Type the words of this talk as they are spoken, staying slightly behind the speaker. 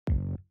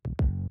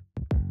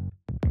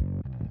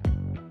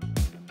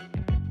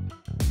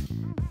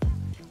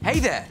Hey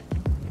there!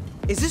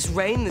 Is this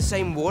rain the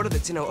same water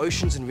that's in our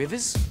oceans and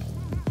rivers?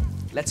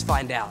 Let's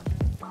find out.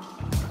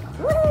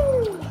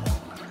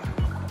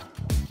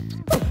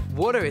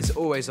 Water is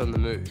always on the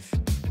move.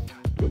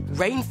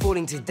 Rain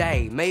falling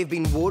today may have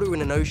been water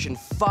in an ocean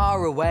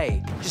far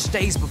away, just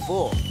days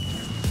before.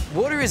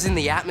 Water is in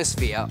the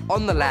atmosphere,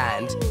 on the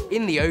land,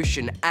 in the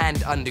ocean,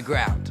 and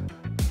underground.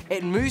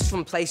 It moves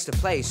from place to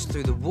place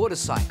through the water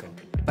cycle,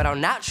 but our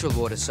natural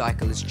water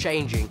cycle is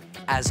changing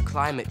as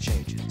climate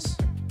changes.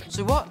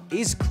 So what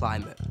is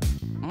climate?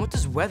 And what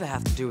does weather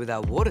have to do with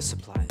our water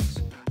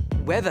supplies?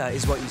 Weather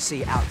is what you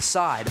see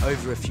outside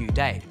over a few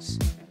days,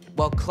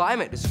 while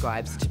climate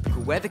describes the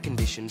typical weather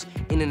conditions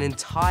in an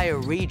entire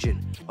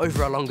region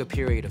over a longer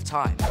period of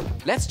time.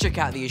 Let's check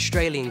out the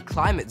Australian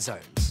climate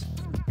zones.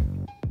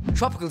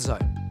 Tropical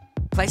zone.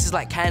 Places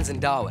like Cairns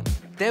and Darwin,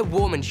 they're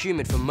warm and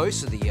humid for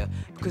most of the year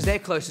because they're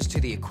closest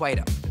to the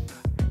equator.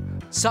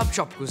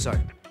 Subtropical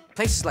zone.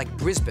 Places like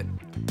Brisbane.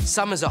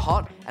 Summers are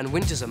hot and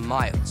winters are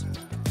mild.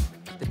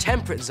 The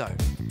temperate zone.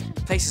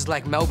 Places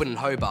like Melbourne and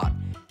Hobart,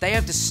 they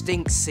have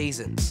distinct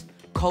seasons.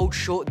 Cold,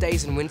 short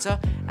days in winter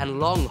and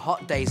long,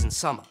 hot days in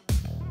summer.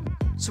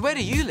 So where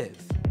do you live?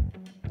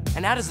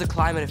 And how does the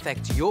climate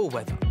affect your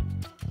weather?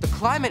 The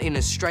climate in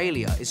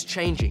Australia is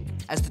changing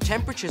as the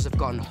temperatures have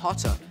gotten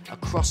hotter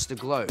across the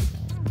globe.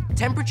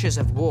 Temperatures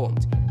have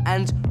warmed,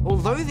 and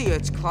although the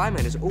Earth's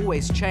climate has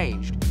always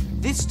changed,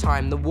 this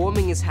time the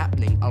warming is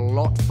happening a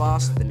lot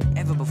faster than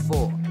ever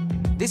before.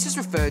 This is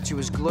referred to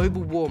as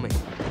global warming,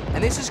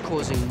 and this is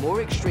causing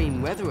more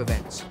extreme weather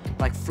events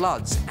like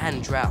floods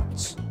and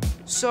droughts.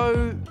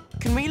 So,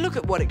 can we look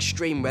at what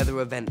extreme weather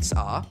events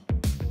are?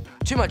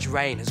 Too much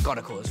rain has got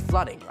to cause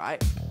flooding,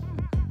 right?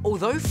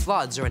 Although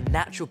floods are a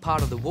natural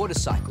part of the water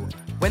cycle,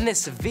 when they're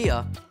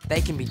severe, they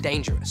can be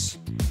dangerous,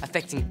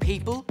 affecting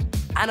people,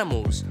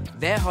 animals,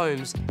 their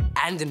homes,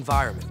 and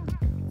environment.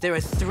 There are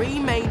three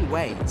main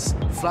ways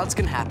floods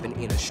can happen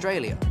in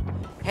Australia.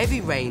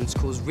 Heavy rains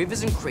cause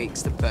rivers and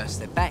creeks to burst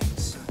their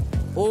banks.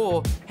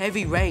 Or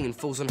heavy rain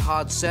falls on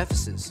hard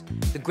surfaces.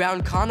 The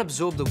ground can't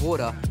absorb the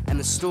water and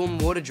the storm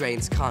water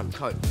drains can't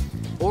cope.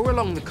 Or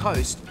along the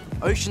coast,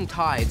 ocean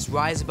tides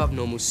rise above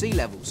normal sea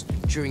levels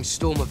during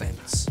storm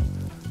events.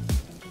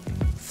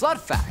 Flood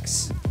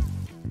facts.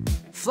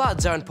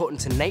 Floods are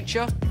important to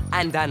nature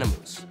and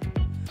animals.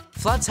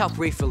 Floods help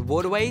refill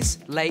waterways,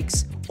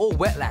 lakes, or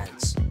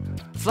wetlands.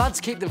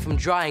 Floods keep them from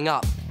drying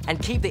up and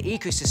keep the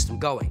ecosystem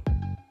going.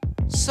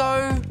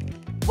 So,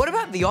 what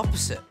about the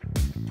opposite?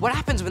 What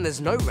happens when there's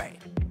no rain?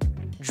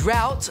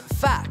 Drought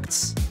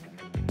facts.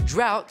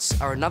 Droughts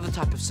are another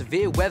type of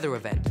severe weather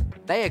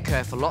event. They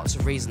occur for lots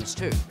of reasons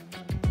too.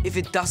 If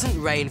it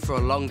doesn't rain for a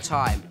long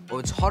time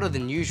or it's hotter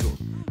than usual,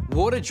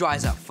 water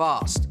dries up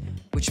fast,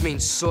 which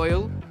means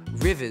soil,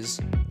 rivers,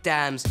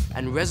 dams,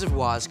 and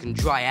reservoirs can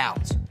dry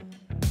out.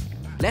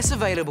 Less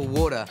available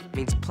water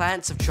means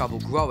plants have trouble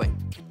growing,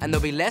 and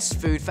there'll be less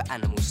food for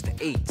animals to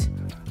eat.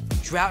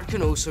 Drought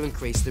can also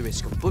increase the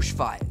risk of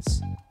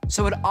bushfires.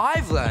 So what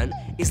I've learned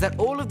is that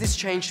all of this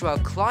change to our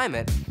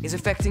climate is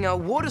affecting our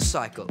water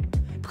cycle,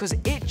 because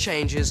it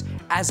changes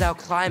as our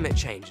climate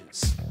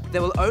changes.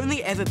 There will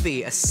only ever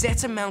be a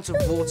set amount of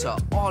water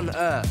on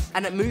Earth,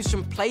 and it moves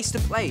from place to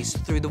place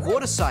through the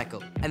water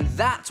cycle, and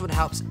that's what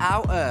helps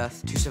our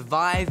Earth to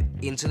survive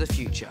into the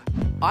future.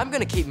 I'm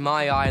gonna keep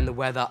my eye on the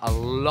weather a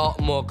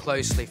lot more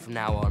closely from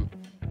now on.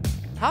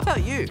 How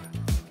about you?